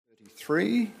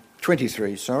23,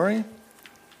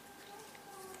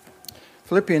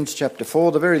 Philippians chapter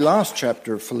 4, the very last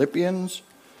chapter of Philippians,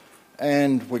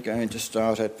 and we're going to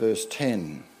start at verse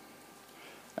 10.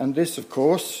 And this, of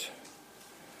course,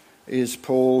 is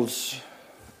Paul's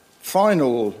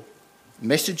final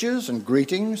messages and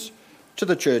greetings to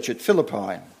the church at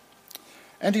Philippi.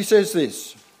 And he says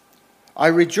this: I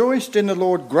rejoiced in the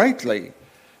Lord greatly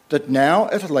that now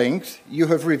at length you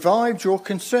have revived your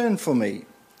concern for me.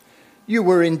 You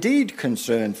were indeed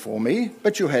concerned for me,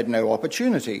 but you had no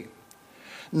opportunity.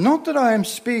 Not that I am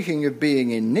speaking of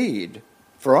being in need,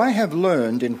 for I have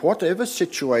learned in whatever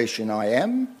situation I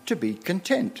am to be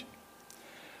content.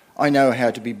 I know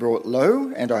how to be brought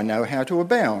low, and I know how to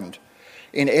abound.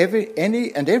 In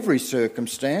every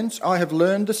circumstance I have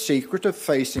learned the secret of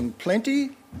facing plenty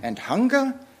and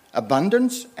hunger,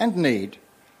 abundance and need.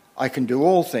 I can do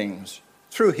all things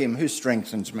through him who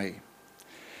strengthens me.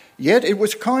 Yet it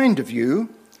was kind of you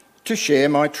to share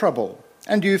my trouble.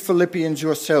 And you Philippians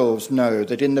yourselves know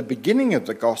that in the beginning of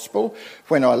the gospel,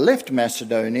 when I left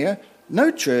Macedonia,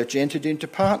 no church entered into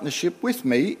partnership with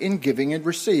me in giving and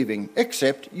receiving,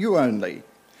 except you only.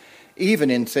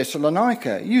 Even in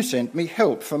Thessalonica, you sent me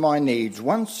help for my needs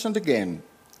once and again.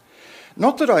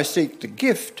 Not that I seek the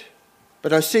gift,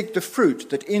 but I seek the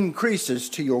fruit that increases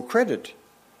to your credit.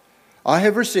 I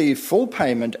have received full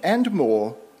payment and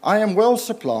more. I am well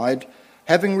supplied,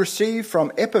 having received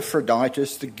from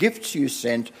Epaphroditus the gifts you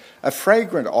sent, a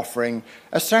fragrant offering,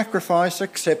 a sacrifice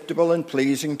acceptable and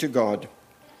pleasing to God.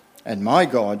 And my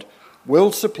God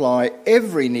will supply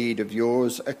every need of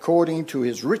yours according to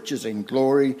his riches in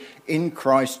glory in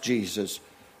Christ Jesus.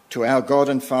 To our God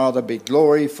and Father be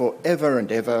glory for ever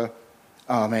and ever.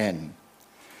 Amen.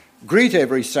 Greet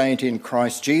every saint in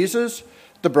Christ Jesus.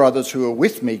 The brothers who are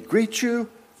with me greet you.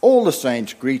 All the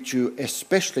saints greet you,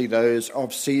 especially those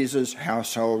of Caesar's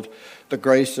household. The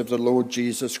grace of the Lord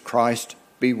Jesus Christ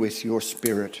be with your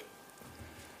spirit.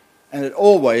 And it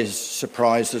always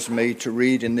surprises me to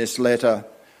read in this letter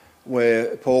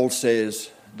where Paul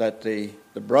says that the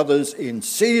brothers in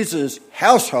Caesar's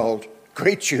household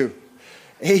greet you,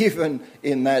 even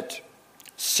in that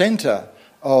centre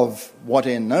of what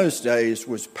in those days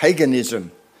was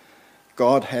paganism.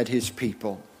 God had his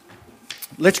people.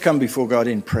 Let's come before God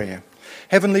in prayer.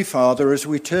 Heavenly Father, as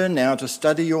we turn now to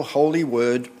study your holy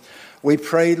word, we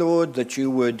pray, Lord, that you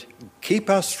would keep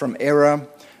us from error,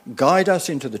 guide us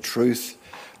into the truth.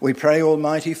 We pray,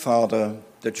 Almighty Father,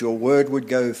 that your word would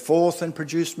go forth and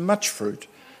produce much fruit.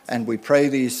 And we pray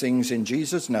these things in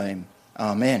Jesus' name.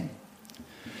 Amen.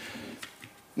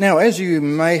 Now, as you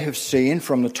may have seen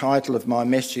from the title of my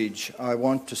message, I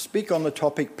want to speak on the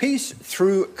topic Peace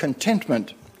Through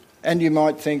Contentment. And you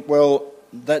might think, well,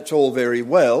 that's all very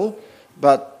well,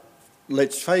 but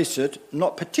let's face it,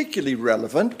 not particularly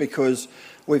relevant because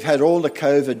we've had all the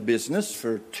COVID business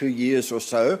for 2 years or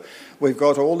so. We've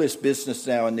got all this business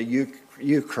now in the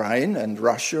Ukraine and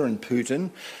Russia and Putin.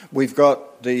 We've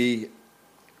got the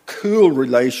cool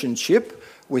relationship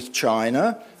with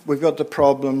China. We've got the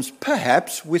problems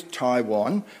perhaps with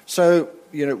Taiwan. So,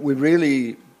 we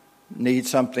really need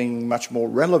something much more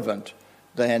relevant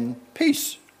than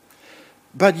peace.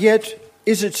 But yet,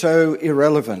 is it so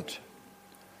irrelevant?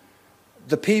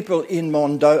 The people in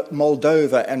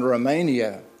Moldova and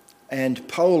Romania and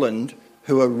Poland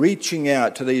who are reaching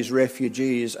out to these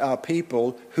refugees are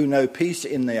people who know peace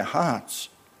in their hearts.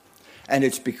 And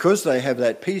it's because they have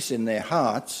that peace in their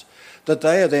hearts that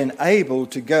they are then able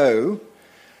to go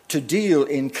to deal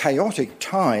in chaotic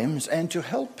times and to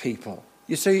help people.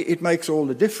 You see, it makes all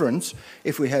the difference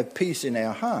if we have peace in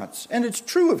our hearts. And it's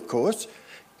true, of course,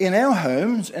 in our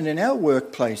homes and in our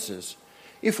workplaces.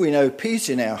 If we know peace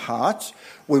in our hearts,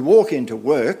 we walk into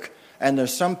work and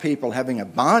there's some people having a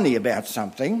barney about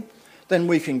something, then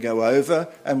we can go over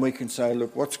and we can say,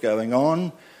 look, what's going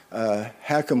on?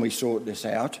 How can we sort this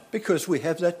out? Because we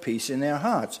have that peace in our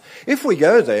hearts. If we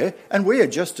go there and we are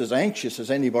just as anxious as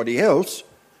anybody else,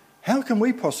 how can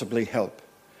we possibly help?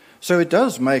 So it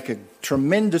does make a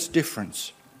tremendous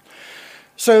difference.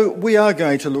 So we are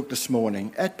going to look this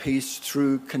morning at peace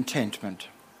through contentment.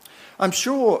 I'm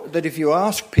sure that if you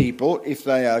ask people if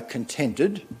they are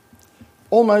contented,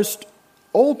 almost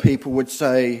all people would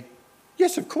say,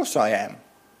 yes, of course I am.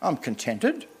 I'm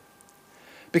contented.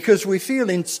 Because we feel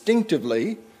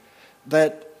instinctively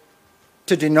that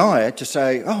to deny it, to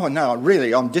say, oh no,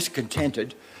 really, I'm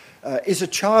discontented, is a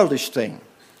childish thing.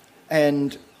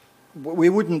 And we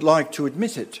wouldn't like to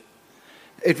admit it.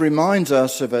 It reminds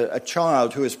us of a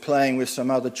child who is playing with some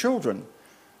other children.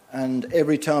 And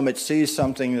every time it sees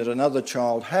something that another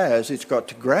child has, it's got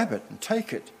to grab it and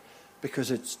take it.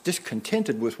 because it's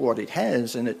discontented with what it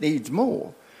has and it needs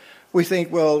more. We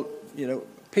think, well,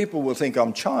 people will think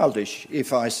I'm childish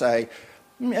if I say,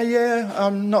 yeah,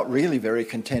 I'm not really very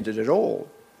contented at all.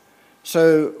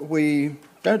 So we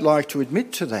don't like to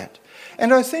admit to that.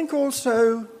 And I think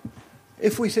also,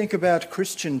 if we think about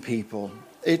Christian people,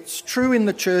 it's true in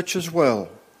the church as well.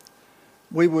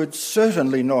 We would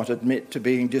certainly not admit to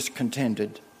being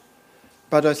discontented.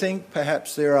 But I think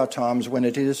perhaps there are times when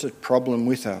it is a problem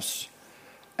with us.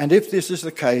 And if this is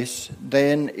the case,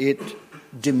 then it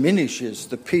diminishes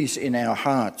the peace in our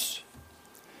hearts.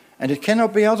 And it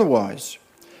cannot be otherwise.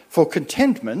 For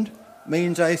contentment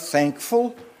means a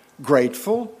thankful,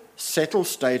 grateful, settled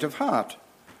state of heart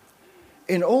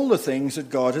in all the things that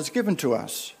God has given to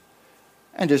us,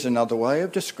 and is another way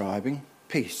of describing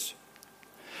peace.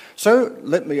 So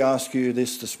let me ask you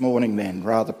this morning then,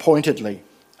 rather pointedly.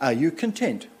 Are you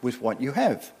content with what you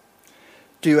have?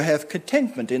 Do you have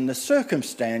contentment in the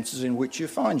circumstances in which you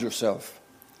find yourself?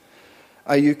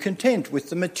 Are you content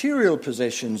with the material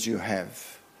possessions you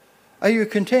have? Are you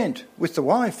content with the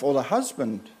wife or the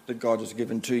husband that God has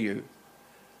given to you?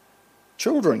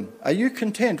 Children, are you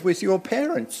content with your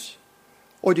parents?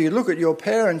 Or do you look at your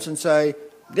parents and say,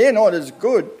 they're not as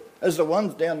good as the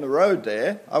ones down the road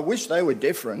there. I wish they were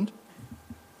different.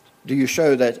 Do you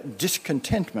show that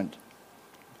discontentment?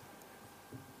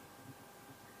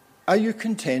 Are you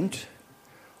content,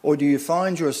 or do you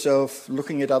find yourself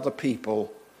looking at other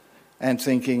people and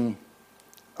thinking,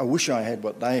 I wish I had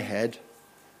what they had.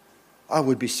 I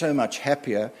would be so much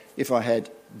happier if I had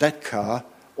that car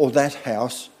or that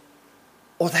house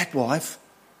or that wife.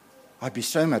 I'd be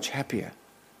so much happier.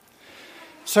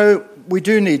 So we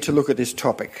do need to look at this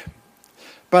topic.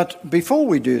 But before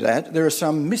we do that, there are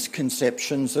some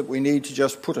misconceptions that we need to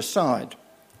just put aside.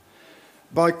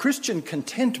 By Christian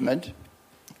contentment,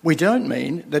 we don't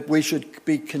mean that we should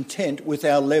be content with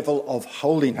our level of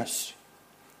holiness.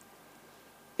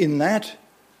 In that,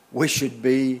 we should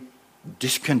be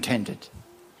discontented,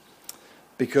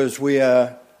 because we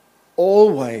are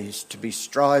always to be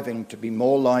striving to be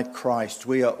more like Christ.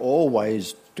 We are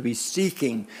always to be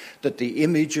seeking that the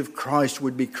image of Christ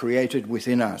would be created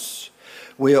within us.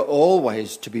 We are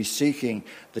always to be seeking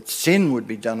that sin would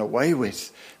be done away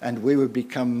with, and we would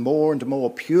become more and more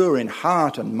pure in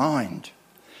heart and mind,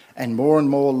 and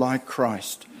more like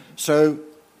Christ. So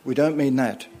we don't mean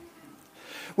that.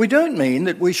 We don't mean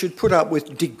that we should put up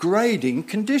with degrading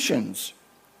conditions.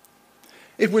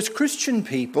 It was Christian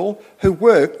people who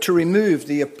worked to remove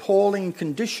the appalling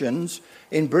conditions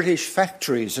in British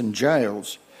factories and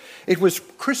jails. It was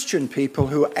Christian people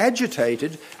who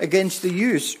agitated against the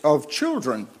use of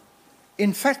children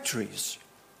in factories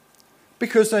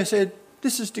because they said,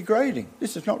 this is degrading,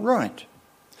 this is not right.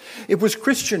 It was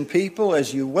Christian people,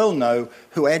 as you well know,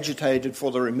 who agitated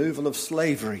for the removal of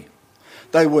slavery.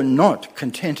 They were not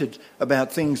contented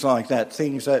about things like that,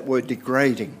 things that were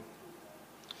degrading.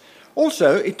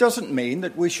 Also, it doesn't mean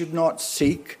that we should not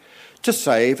seek to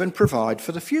save and provide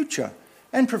for the future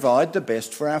and provide the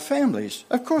best for our families.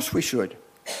 Of course we should.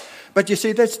 But you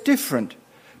see, that's different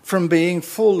from being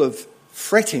full of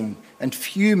fretting and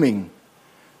fuming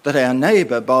that our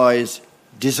neighbour buys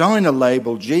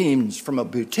designer-labelled jeans from a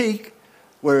boutique,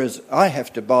 whereas I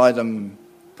have to buy them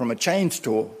from a chain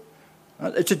store.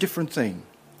 It's a different thing.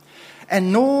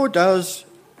 And nor does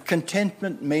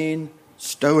contentment mean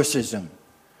stoicism,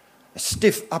 a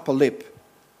stiff upper lip.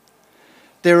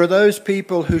 There are those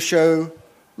people who show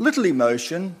little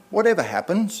emotion, whatever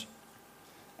happens,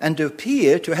 and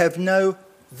appear to have no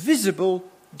visible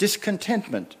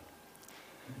discontentment.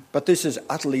 But this is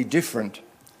utterly different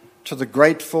to the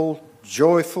grateful,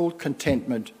 joyful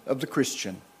contentment of the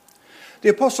Christian. The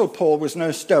Apostle Paul was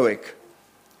no Stoic.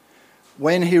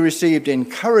 When he received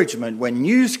encouragement, when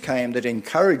news came that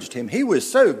encouraged him, he was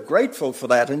so grateful for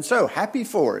that and so happy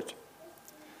for it.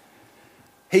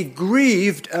 He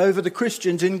grieved over the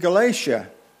Christians in Galatia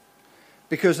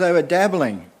because they were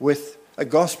dabbling with a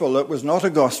gospel that was not a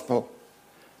gospel.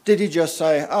 Did he just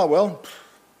say, oh, well,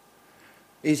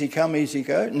 easy come, easy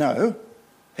go? No,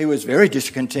 he was very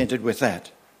discontented with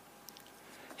that.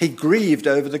 He grieved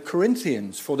over the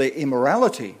Corinthians for their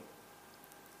immorality.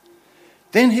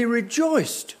 Then he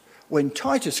rejoiced when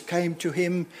Titus came to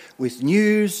him with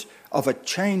news of a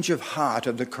change of heart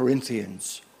of the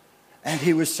Corinthians. And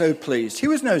he was so pleased. He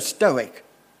was no Stoic.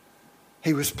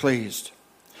 He was pleased.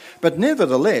 But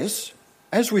nevertheless,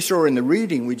 as we saw in the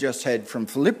reading we just had from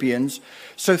Philippians,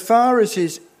 so far as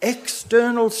his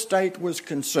external state was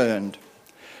concerned,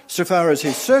 so far as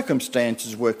his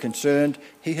circumstances were concerned,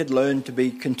 he had learned to be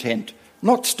content.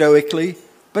 Not stoically,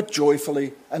 but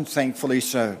joyfully and thankfully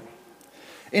so.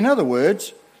 In other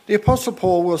words, The Apostle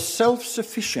Paul was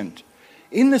self-sufficient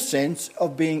in the sense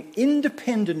of being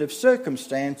independent of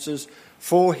circumstances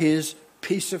for his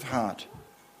peace of heart.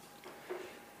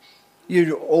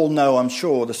 You all know, I'm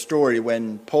sure, the story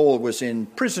when Paul was in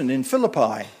prison in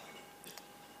Philippi.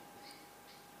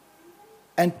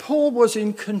 And Paul was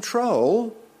in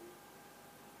control,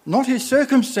 not his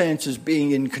circumstances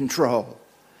being in control.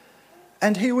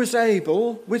 And he was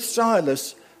able, with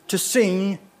Silas, to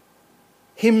sing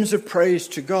hymns of praise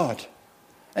to God.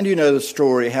 And you know the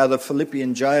story, how the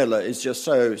Philippian jailer is just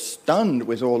so stunned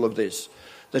with all of this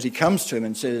that he comes to him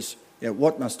and says,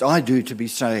 what must I do to be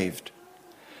saved?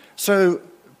 So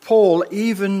Paul,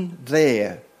 even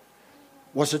there,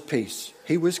 was at peace.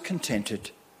 He was contented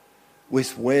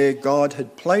with where God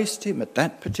had placed him at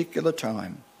that particular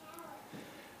time.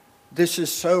 This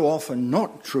is so often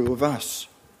not true of us.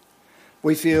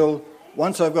 We feel,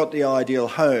 once I've got the ideal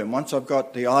home, once I've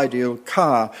got the ideal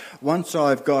car, once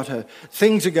I've got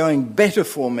things are going better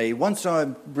for me, once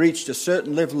I've reached a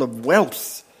certain level of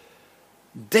wealth,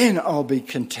 then I'll be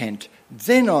content.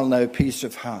 Then I'll know peace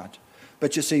of heart.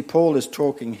 But you see, Paul is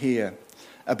talking here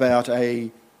about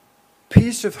a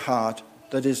peace of heart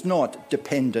that is not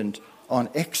dependent on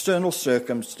external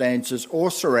circumstances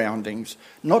or surroundings,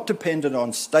 not dependent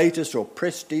on status or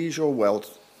prestige or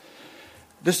wealth.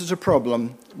 This is a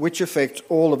problem which affects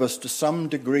all of us to some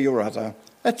degree or other,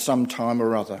 at some time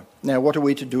or other. Now, what are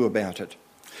we to do about it?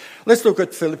 Let's look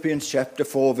at Philippians chapter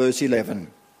 4, verse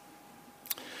 11.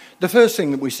 The first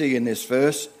thing that we see in this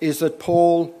verse is that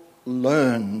Paul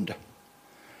learned.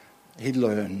 He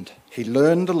learned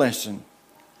the lesson.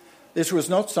 This was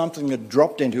not something that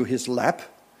dropped into his lap.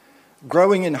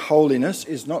 Growing in holiness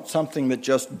is not something that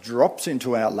just drops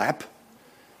into our lap.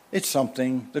 It's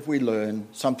something that we learn,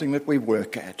 something that we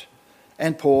work at.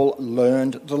 And Paul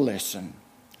learned the lesson.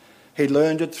 He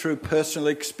learned it through personal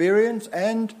experience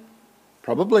and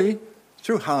probably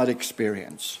through hard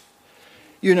experience.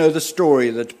 You know the story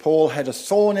that Paul had a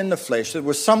thorn in the flesh. There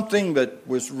was something that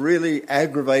was really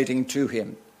aggravating to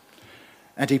him.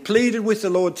 And he pleaded with the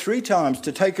Lord 3 times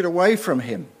to take it away from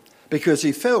him, because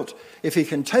he felt if he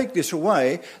can take this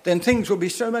away, then things will be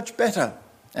so much better.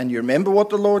 And you remember what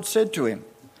the Lord said to him.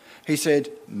 He said,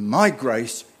 "My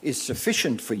grace is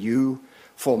sufficient for you,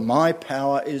 for my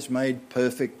power is made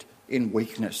perfect in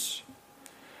weakness."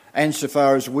 And so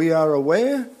far as we are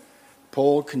aware,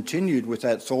 Paul continued with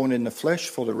that thorn in the flesh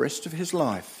for the rest of his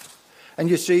life. And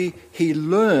you see, he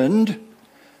learned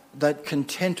that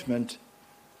contentment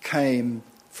came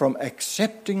from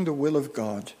accepting the will of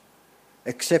God,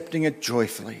 accepting it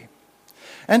joyfully.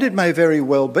 And it may very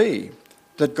well be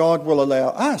that God will allow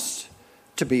us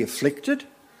to be afflicted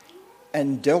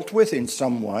and dealt with in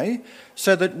some way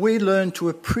so that we learn to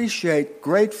appreciate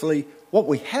gratefully what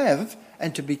we have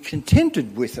and to be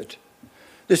contented with it.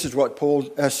 This is what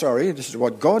this is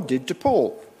what God did to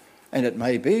Paul. And it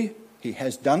may be he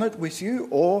has done it with you,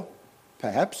 or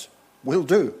perhaps will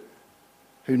do.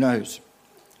 Who knows?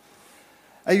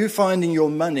 Are you finding your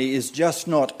money is just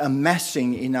not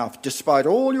amassing enough despite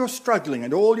all your struggling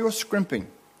and all your scrimping?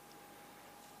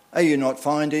 Are you not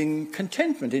finding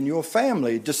contentment in your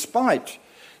family despite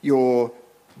your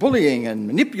bullying and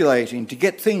manipulating to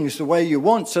get things the way you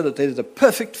want so that they're the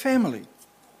perfect family?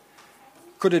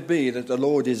 Could it be that the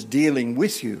Lord is dealing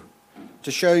with you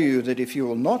to show you that if you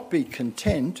will not be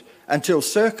content until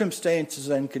circumstances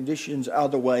and conditions are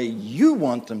the way you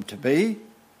want them to be,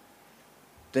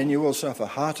 then you will suffer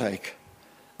heartache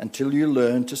until you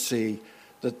learn to see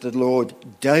that the Lord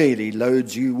daily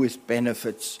loads you with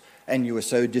benefits and you are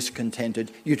so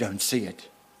discontented you don't see it.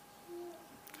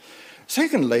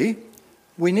 Secondly,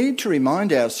 we need to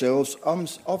remind ourselves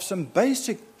of some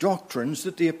basic doctrines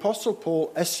that the Apostle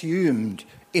Paul assumed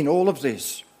in all of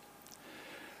this.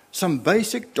 Some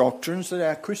basic doctrines that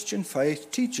our Christian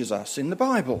faith teaches us in the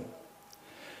Bible.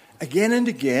 Again and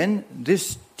again,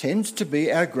 this tends to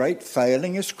be our great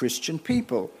failing as Christian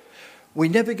people. We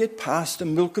never get past the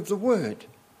milk of the Word.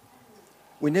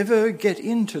 We never get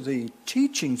into the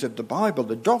teachings of the Bible,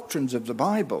 the doctrines of the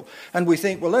Bible. And we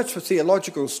think, well, that's for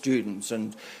theological students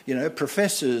and,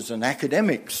 professors and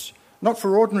academics, not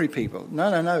for ordinary people.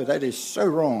 No, that is so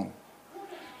wrong.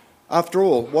 After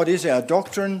all, what is our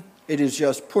doctrine? It is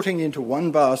just putting into one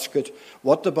basket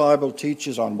what the Bible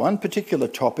teaches on one particular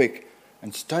topic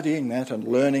and studying that and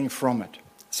learning from it.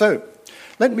 So,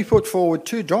 let me put forward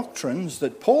 2 doctrines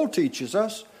that Paul teaches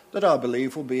us that I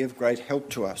believe will be of great help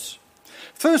to us.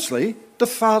 Firstly, the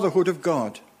fatherhood of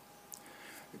God.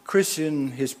 Chris,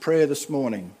 in his prayer this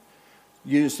morning,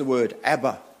 used the word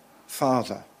Abba,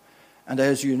 Father. And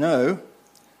as you know,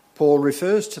 Paul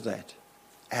refers to that.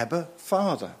 Abba,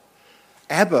 Father.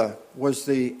 Abba was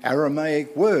the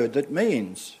Aramaic word that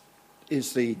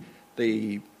is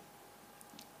the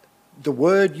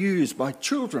word used by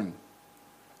children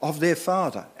of their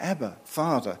father, Abba,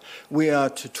 Father. We are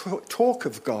to talk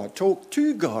of God, talk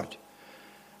to God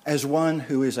as one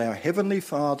who is our heavenly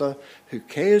Father, who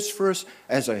cares for us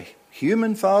as a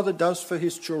human father does for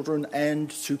his children,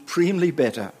 and supremely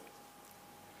better.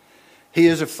 He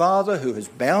is a father who has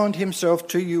bound himself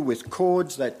to you with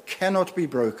cords that cannot be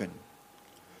broken.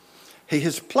 He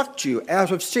has plucked you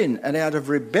out of sin and out of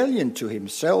rebellion to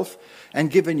himself and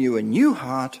given you a new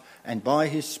heart, and by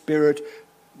his Spirit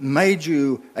made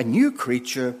you a new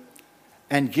creature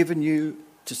and given you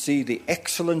to see the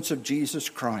excellence of Jesus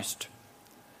Christ.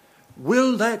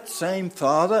 Will that same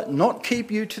Father not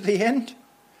keep you to the end?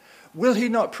 Will he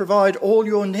not provide all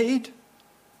your need?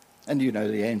 And you know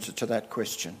the answer to that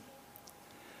question.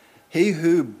 He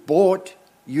who bought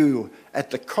you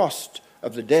at the cost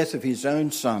of the death of his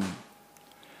own Son,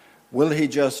 will he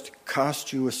just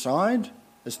cast you aside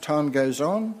as time goes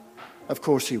on? Of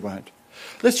course he won't.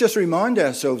 Let's just remind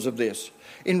ourselves of this.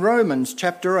 In Romans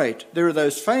chapter 8, there are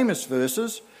those famous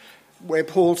verses where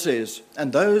Paul says,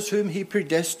 "And those whom he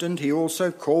predestined he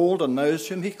also called, and those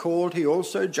whom he called he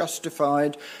also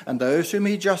justified, and those whom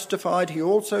he justified he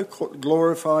also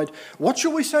glorified. What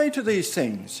shall we say to these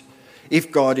things?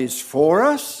 If God is for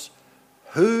us,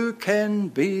 who can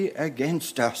be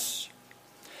against us?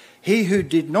 He who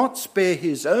did not spare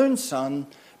his own Son,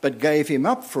 but gave him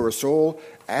up for us all,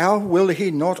 how will he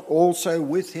not also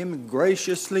with him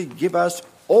graciously give us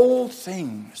all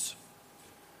things?"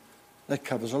 That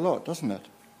covers a lot, doesn't it?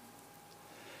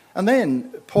 And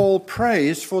then Paul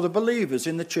prays for the believers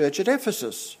in the church at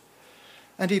Ephesus.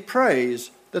 And he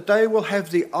prays that they will have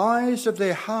the eyes of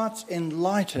their hearts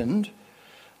enlightened,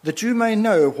 that you may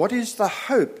know what is the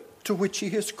hope to which he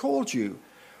has called you.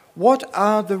 What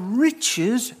are the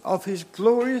riches of his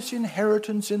glorious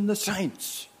inheritance in the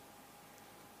saints?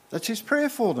 That's his prayer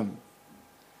for them,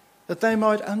 that they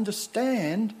might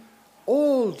understand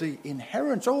all the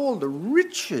inheritance, all the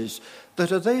riches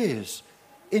that are theirs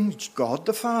in God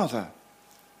the Father.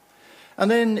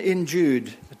 And then in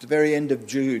Jude, at the very end of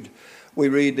Jude, we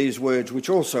read these words which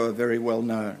also are very well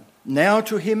known. "Now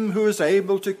to him who is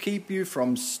able to keep you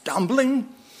from stumbling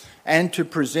and to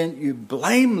present you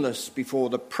blameless before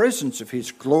the presence of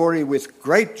his glory with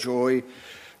great joy,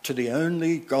 to the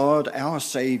only God our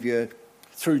Saviour,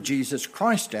 through Jesus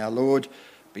Christ our Lord,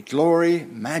 be glory,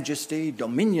 majesty,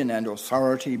 dominion and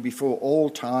authority before all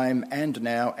time and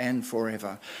now and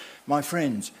forever." My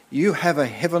friends, you have a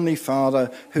heavenly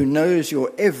Father who knows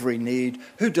your every need,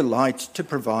 who delights to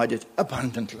provide it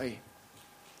abundantly.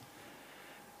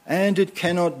 And it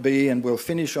cannot be, and we'll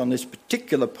finish on this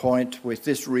particular point with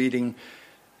this reading,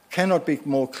 cannot be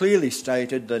more clearly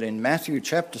stated than in Matthew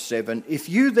chapter 7, "If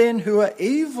you then who are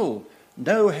evil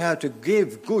know how to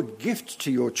give good gifts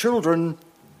to your children,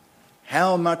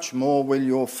 how much more will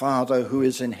your Father who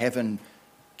is in heaven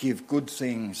give good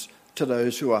things to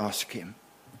those who ask him?"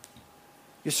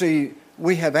 You see,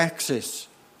 we have access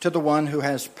to the one who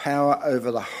has power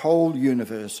over the whole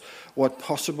universe. What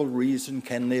possible reason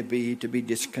can there be to be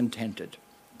discontented?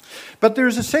 But there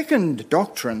is a second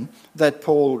doctrine that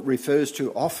Paul refers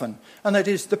to often, and that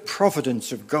is the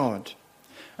providence of God.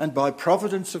 And by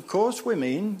providence, of course, we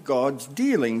mean God's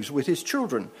dealings with his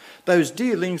children. Those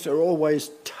dealings are always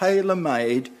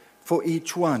tailor-made for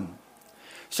each one.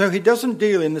 So he doesn't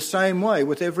deal in the same way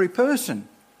with every person.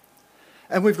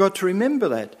 And we've got to remember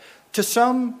that. To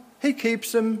some, he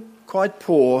keeps them quite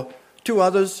poor. To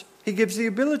others, he gives the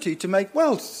ability to make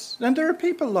wealth. And there are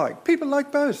people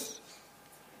like both.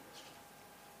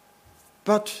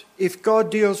 But if God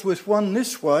deals with one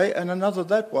this way and another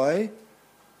that way,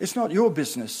 it's not your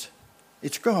business,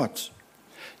 it's God's.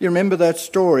 You remember that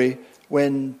story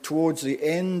when towards the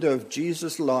end of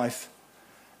Jesus' life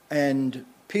and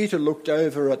Peter looked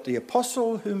over at the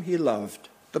apostle whom he loved,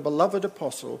 the beloved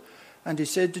apostle, and he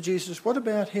said to Jesus, "What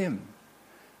about him?"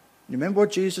 You remember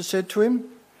what Jesus said to him?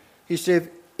 He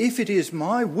said, "If it is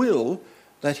my will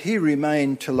that he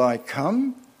remain till I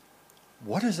come,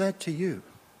 what is that to you?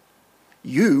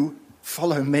 You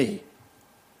follow me."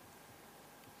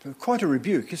 Quite a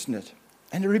rebuke, isn't it?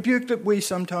 And a rebuke that we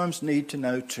sometimes need to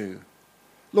know too.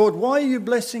 Lord, why are you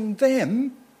blessing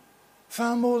them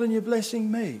far more than you're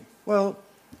blessing me? Well,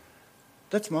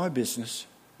 that's my business,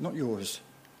 not yours.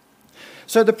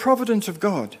 So the providence of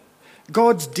God.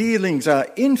 God's dealings are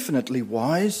infinitely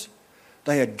wise.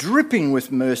 They are dripping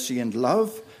with mercy and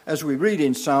love. As we read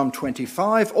in Psalm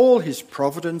 25, all his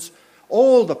providence,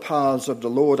 all the paths of the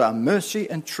Lord are mercy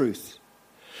and truth.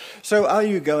 So are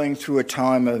you going through a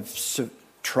time of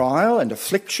trial and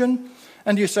affliction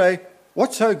And you say,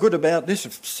 what's so good about this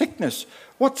sickness?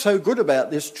 What's so good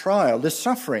about this trial, this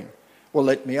suffering? Well,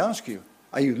 let me ask you,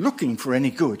 are you looking for any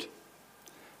good?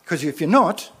 Because if you're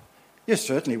not, you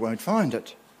certainly won't find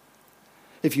it.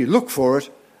 If you look for it,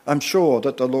 I'm sure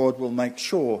that the Lord will make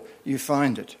sure you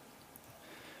find it.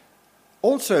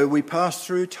 Also, we pass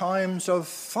through times of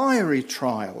fiery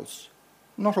trials.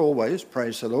 Not always,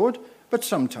 praise the Lord, but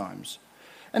sometimes.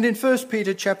 And in 1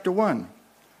 Peter chapter 1,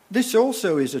 this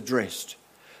also is addressed,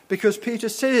 because Peter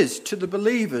says to the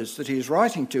believers that he is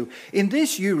writing to, in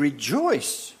this you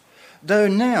rejoice, though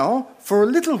now, for a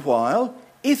little while,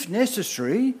 if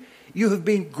necessary, you have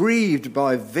been grieved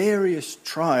by various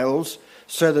trials,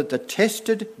 so that the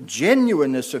tested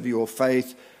genuineness of your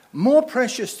faith, more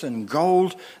precious than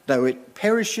gold, though it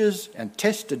perishes and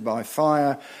tested by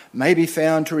fire, may be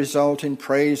found to result in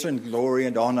praise and glory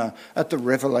and honour at the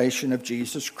revelation of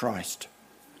Jesus Christ.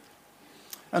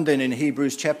 And then in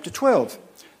Hebrews chapter 12,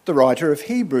 the writer of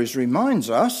Hebrews reminds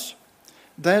us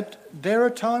that there are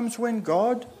times when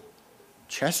God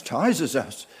chastises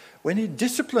us, when he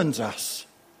disciplines us,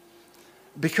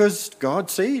 because God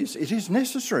sees it is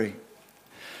necessary.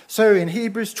 So in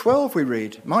Hebrews 12 we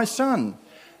read, my son,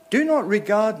 do not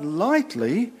regard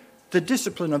lightly the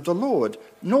discipline of the Lord,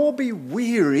 nor be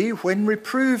weary when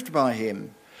reproved by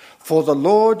him. For the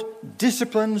Lord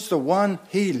disciplines the one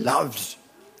he loves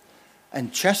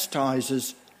and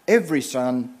chastises every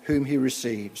son whom he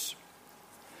receives.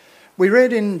 We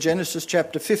read in Genesis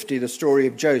chapter 50 the story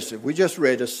of Joseph. We just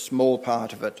read a small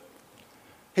part of it.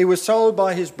 He was sold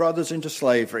by his brothers into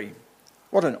slavery.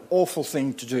 What an awful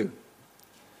thing to do.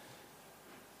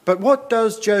 But what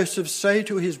does Joseph say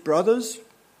to his brothers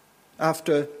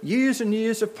after years and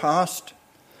years have passed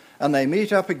and they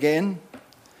meet up again?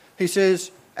 He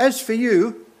says, as for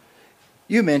you,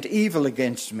 you meant evil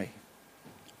against me.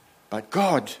 But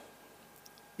God,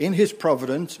 in his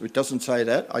providence, it doesn't say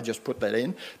that, I just put that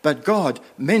in, but God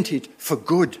meant it for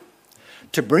good,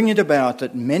 to bring it about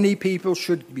that many people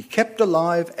should be kept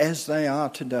alive as they are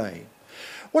today.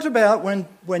 What about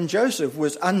when Joseph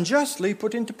was unjustly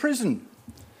put into prison?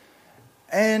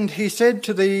 And he said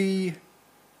to the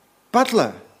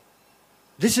butler,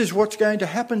 this is what's going to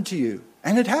happen to you.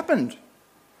 And it happened.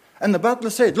 And the butler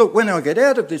said, look, when I get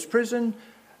out of this prison,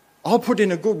 I'll put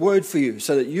in a good word for you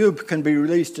so that you can be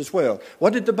released as well.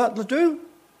 What did the butler do?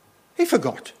 He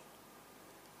forgot.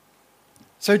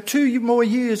 So 2 more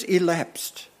years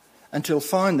elapsed until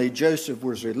finally Joseph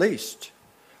was released.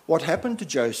 What happened to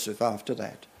Joseph after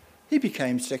that? He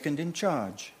became second in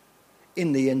charge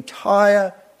in the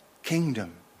entire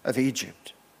kingdom of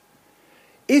Egypt.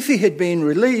 If he had been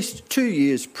released 2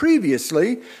 years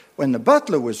previously, when the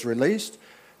butler was released,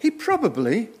 he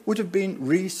probably would have been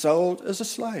resold as a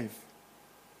slave.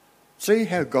 See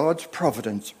how God's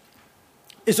providence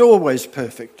is always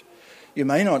perfect. You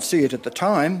may not see it at the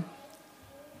time.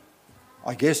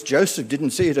 I guess Joseph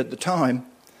didn't see it at the time,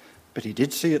 but he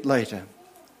did see it later.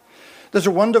 There's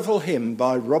a wonderful hymn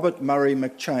by Robert Murray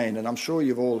McCheyne, and I'm sure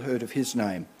you've all heard of his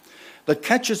name, that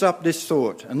catches up this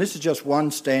thought, and this is just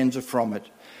one stanza from it.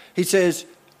 He says,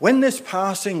 when this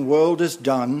passing world is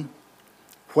done,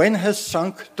 when has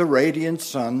sunk the radiant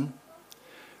sun,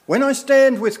 when I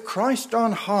stand with Christ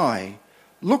on high,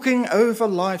 looking over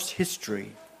life's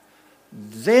history,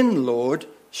 then, Lord,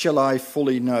 shall I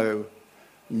fully know,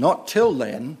 not till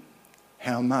then,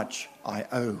 how much I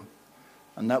owe.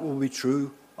 And that will be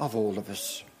true of all of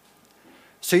us.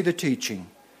 See the teaching.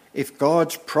 If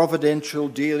God's providential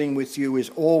dealing with you is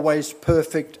always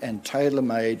perfect and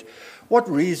tailor-made, what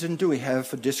reason do we have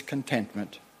for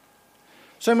discontentment?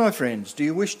 So, my friends, do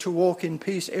you wish to walk in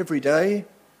peace every day?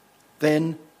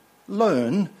 Then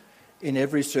learn in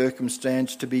every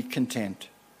circumstance to be content.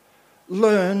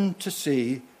 Learn to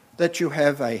see that you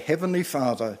have a heavenly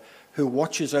Father who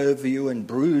watches over you and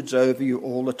broods over you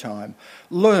all the time.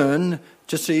 Learn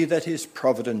to see that his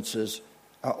providences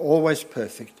are always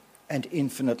perfect and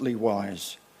infinitely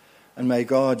wise. And may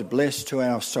God bless to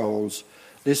our souls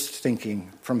this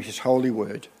thinking from his holy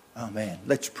word. Amen.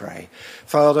 Let's pray.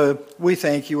 Father, we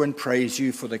thank you and praise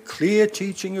you for the clear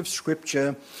teaching of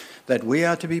Scripture that we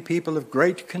are to be people of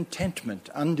great contentment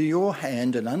under your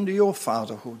hand and under your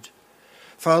fatherhood.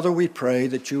 Father, we pray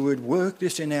that you would work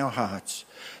this in our hearts,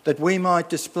 that we might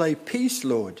display peace,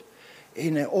 Lord,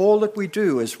 in all that we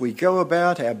do as we go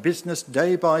about our business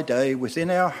day by day,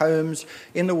 within our homes,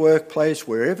 in the workplace,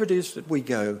 wherever it is that we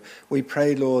go. We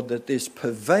pray, Lord, that this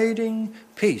pervading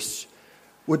peace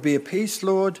would be a peace,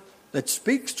 Lord, that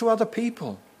speaks to other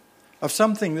people of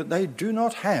something that they do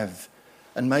not have.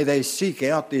 And may they seek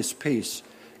out this peace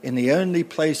in the only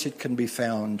place it can be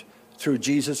found, through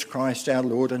Jesus Christ our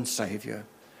Lord and Saviour.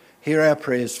 Hear our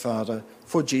prayers, Father,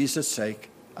 for Jesus' sake.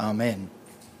 Amen.